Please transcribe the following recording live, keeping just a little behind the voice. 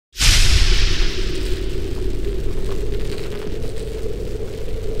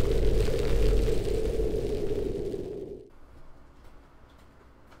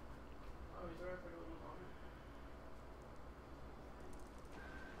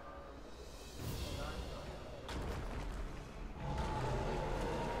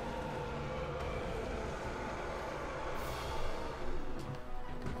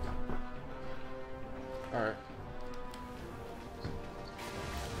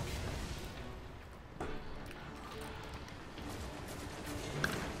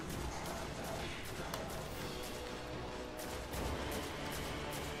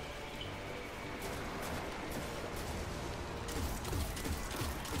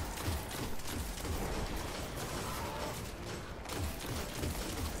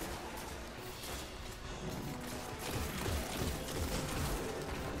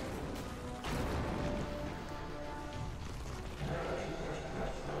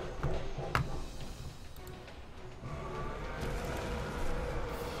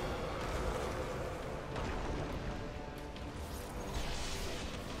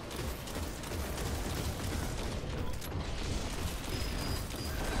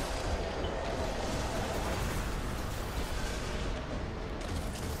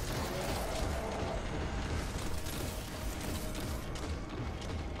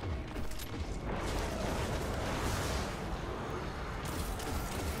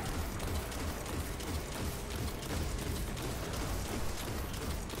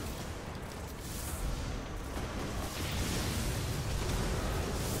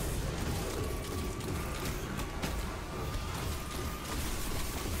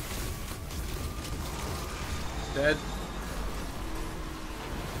Dead.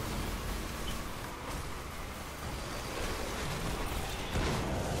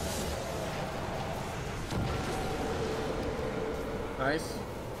 Nice.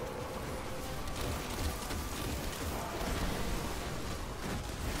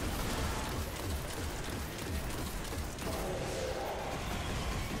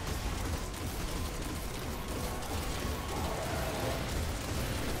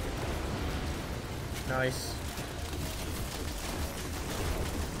 Nice.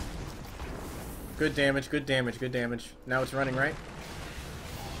 Good damage, good damage, good damage. Now it's running, right?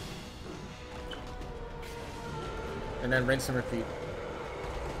 And then rinse and repeat.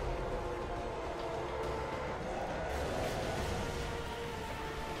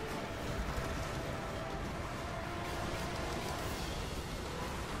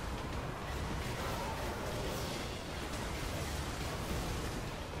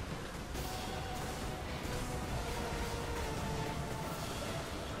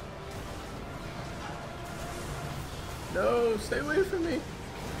 No, stay away from me.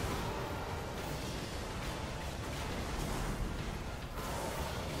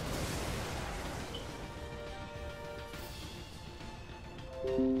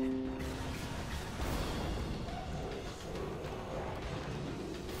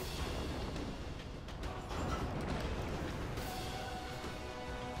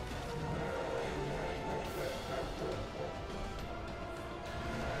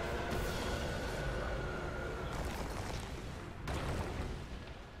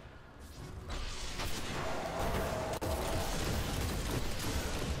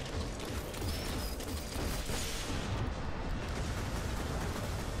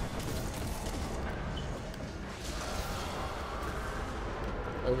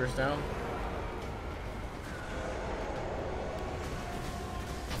 Ogre's down.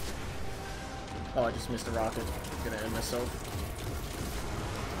 Oh, I just missed a rocket. I'm gonna end myself.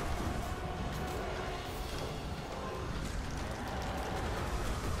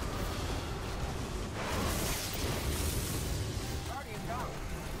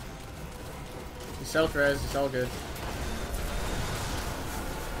 He's self-res, it's all good.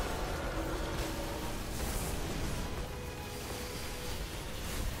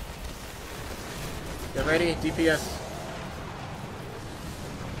 Get ready, DPS.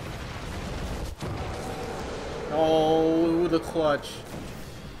 Oh, the clutch.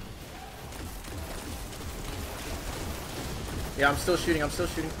 Yeah, I'm still shooting, I'm still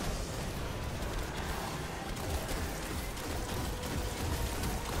shooting.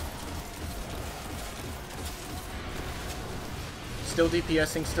 Still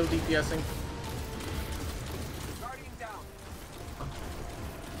DPSing, still DPSing.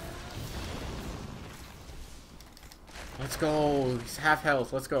 Let's go. He's half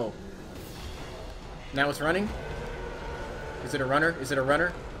health. Let's go. Now it's running. Is it a runner? Is it a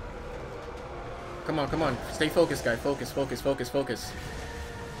runner? Come on, come on. Stay focused, guy. Focus, focus, focus, focus.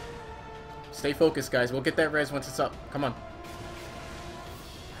 Stay focused, guys. We'll get that res once it's up. Come on.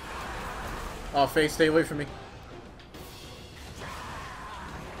 Oh, Faye, stay away from me.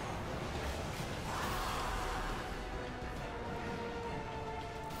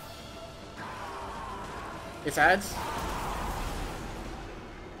 It's ads.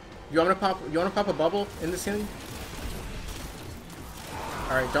 You want to pop a bubble in this scene?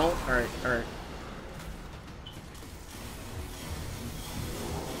 All right, don't. All right, all right.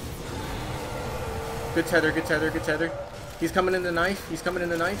 Good tether, good tether, good tether. He's coming in the knife. He's coming in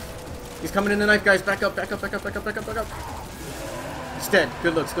the knife. He's coming in the knife, guys. Back up, back up, back up, back up, back up, back up. He's dead.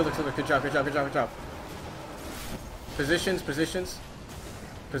 Good looks, good looks, good looks. Good job, good job, good job, good job. Positions, positions,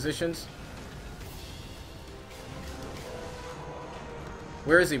 positions.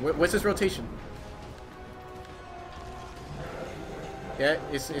 Where is he? What's his rotation? Yeah,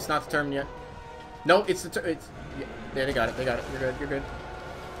 it's not determined yet. No, it's it's. Yeah, they got it. They got it. You're good. You're good.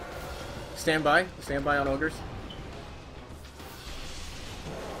 Stand by. Stand by on ogres.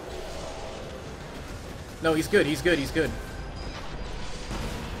 No, he's good. He's good. He's good.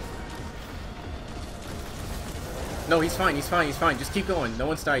 No, he's fine. He's fine. He's fine. Just keep going. No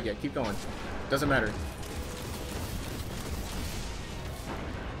one's died yet. Keep going. Doesn't matter.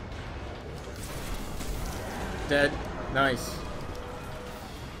 Dead. Nice.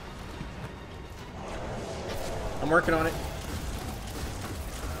 I'm working on it.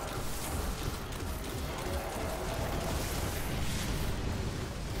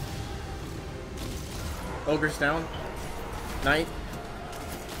 Ogre's down. Knight.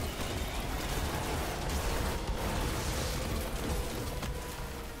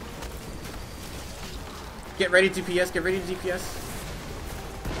 Get ready DPS, get ready to DPS.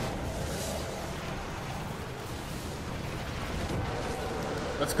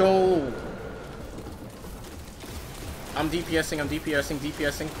 Let's go. I'm DPSing, I'm DPSing,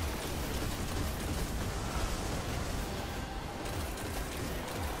 DPSing.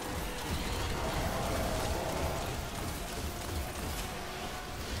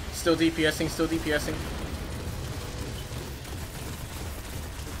 Still DPSing, still DPSing.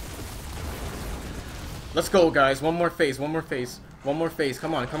 Let's go, guys. One more phase, one more phase. One more phase.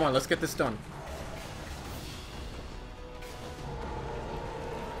 Come on, come on. Let's get this done.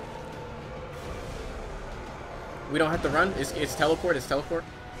 We don't have to run. It's teleport. It's teleport.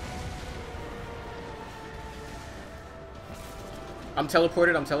 I'm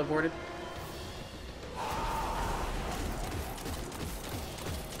teleported. I'm teleported.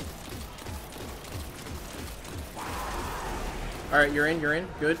 Alright, you're in. You're in.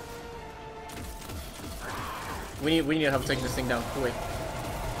 Good. We need help taking this thing down. Wait.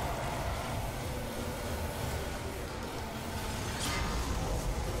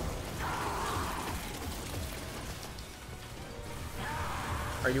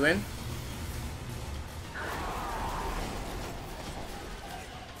 Are you in?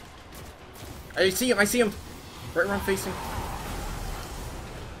 I see him, I see him! Right where I'm facing.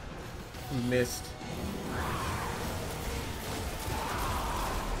 Missed.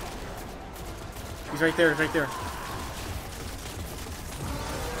 He's right there, he's right there.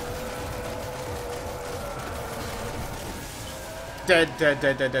 Dead, dead,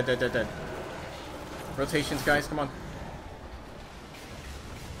 dead, dead, dead, dead, dead, dead. Rotations, guys, come on.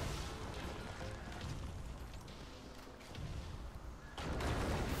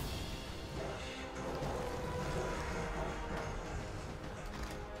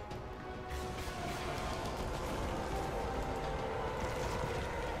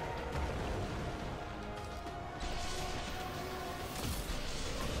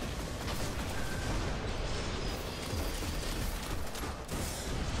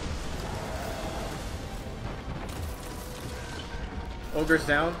 Ogre's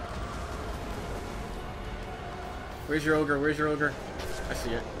down. Where's your ogre? Where's your ogre? I see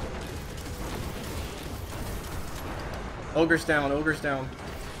it. Ogre's down. Ogre's down.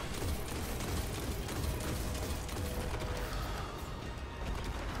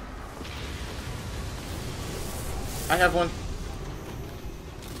 I have one.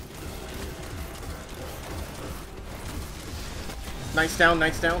 Knight's down.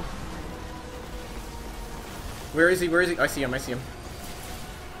 Knight's down. Where is he? Where is he? I see him. I see him.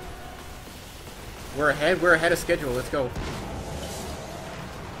 We're ahead. We're ahead of schedule. Let's go.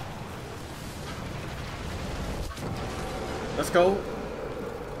 Let's go.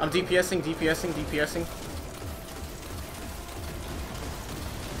 I'm DPSing, DPSing, DPSing.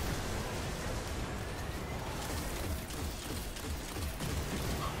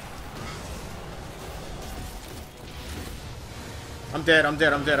 I'm dead. I'm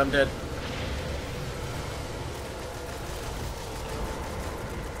dead. I'm dead. I'm dead.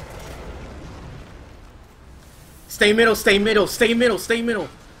 Stay middle, stay middle, stay middle, stay middle.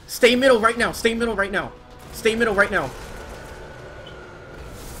 Stay middle right now, stay middle right now. Stay middle right now.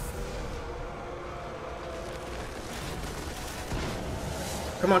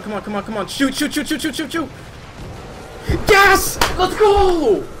 Come on, come on, come on, come on. Shoot, shoot, shoot, shoot, shoot, shoot, shoot. Yes! Let's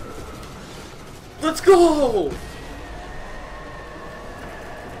go! Let's go!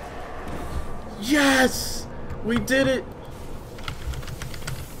 Yes! We did it!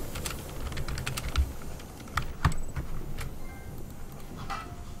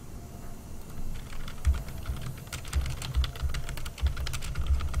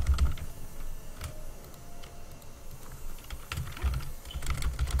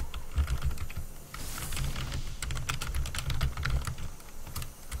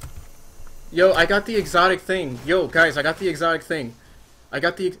 Yo, I got the exotic thing. Yo, guys, I got the exotic thing. I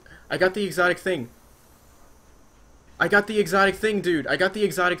got the exotic thing. I got the exotic thing, dude. I got the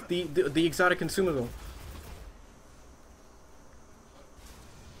exotic the exotic consumable.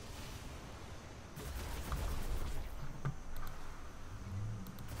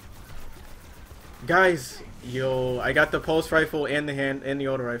 Guys, yo, I got the pulse rifle and the hand and the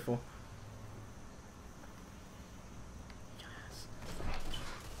auto rifle.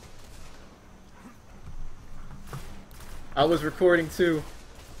 I was recording too.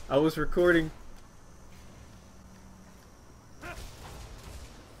 I was recording.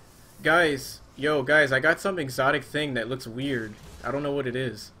 Guys, yo, guys, I got some exotic thing that looks weird. I don't know what it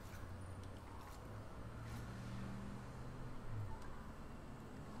is.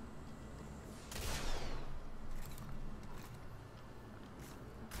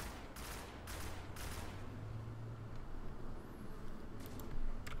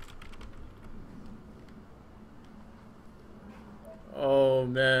 Oh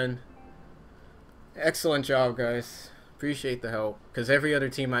man. man. Excellent job, guys. Appreciate the help. Because every other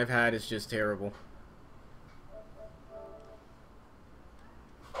team I've had is just terrible.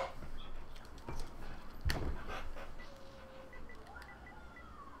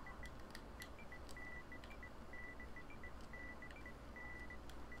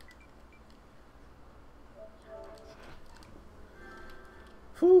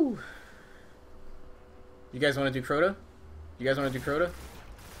 Whew. You guys want to do Crota? You guys want to do Crota?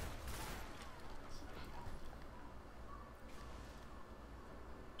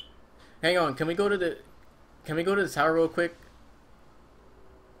 Hang on, can we go to the tower real quick?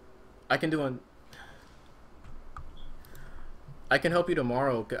 I can help you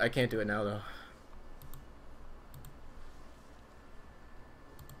tomorrow. I can't do it now though.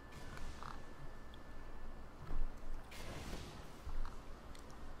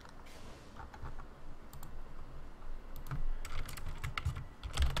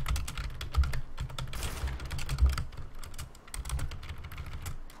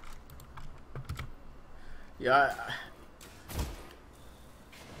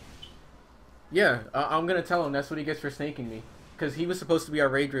 Yeah, I'm gonna tell him that's what he gets for snaking me, because he was supposed to be our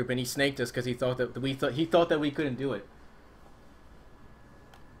raid group and he snaked us because he thought that we couldn't do it.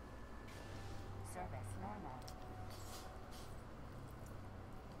 Service normal.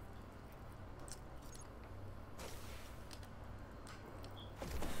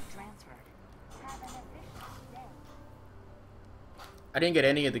 Transferred. Have an efficient day. I didn't get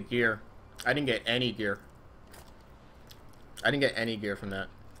any of the gear. I didn't get any gear. I didn't get any gear from that.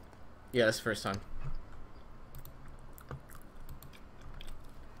 Yeah, that's the first time.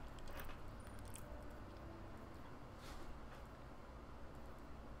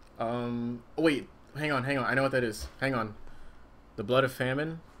 Oh wait, hang on. I know what that is. Hang on. The Blood of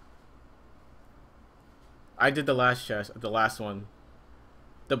Famine. I did the last chest, the last one.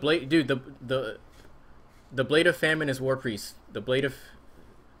 The blade, dude. The Blade of Famine is War Priest. The Blade of.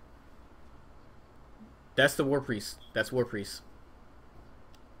 That's the War Priest. That's War Priest.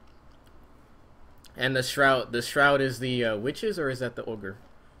 And the Shroud is the witches, or is that the ogre?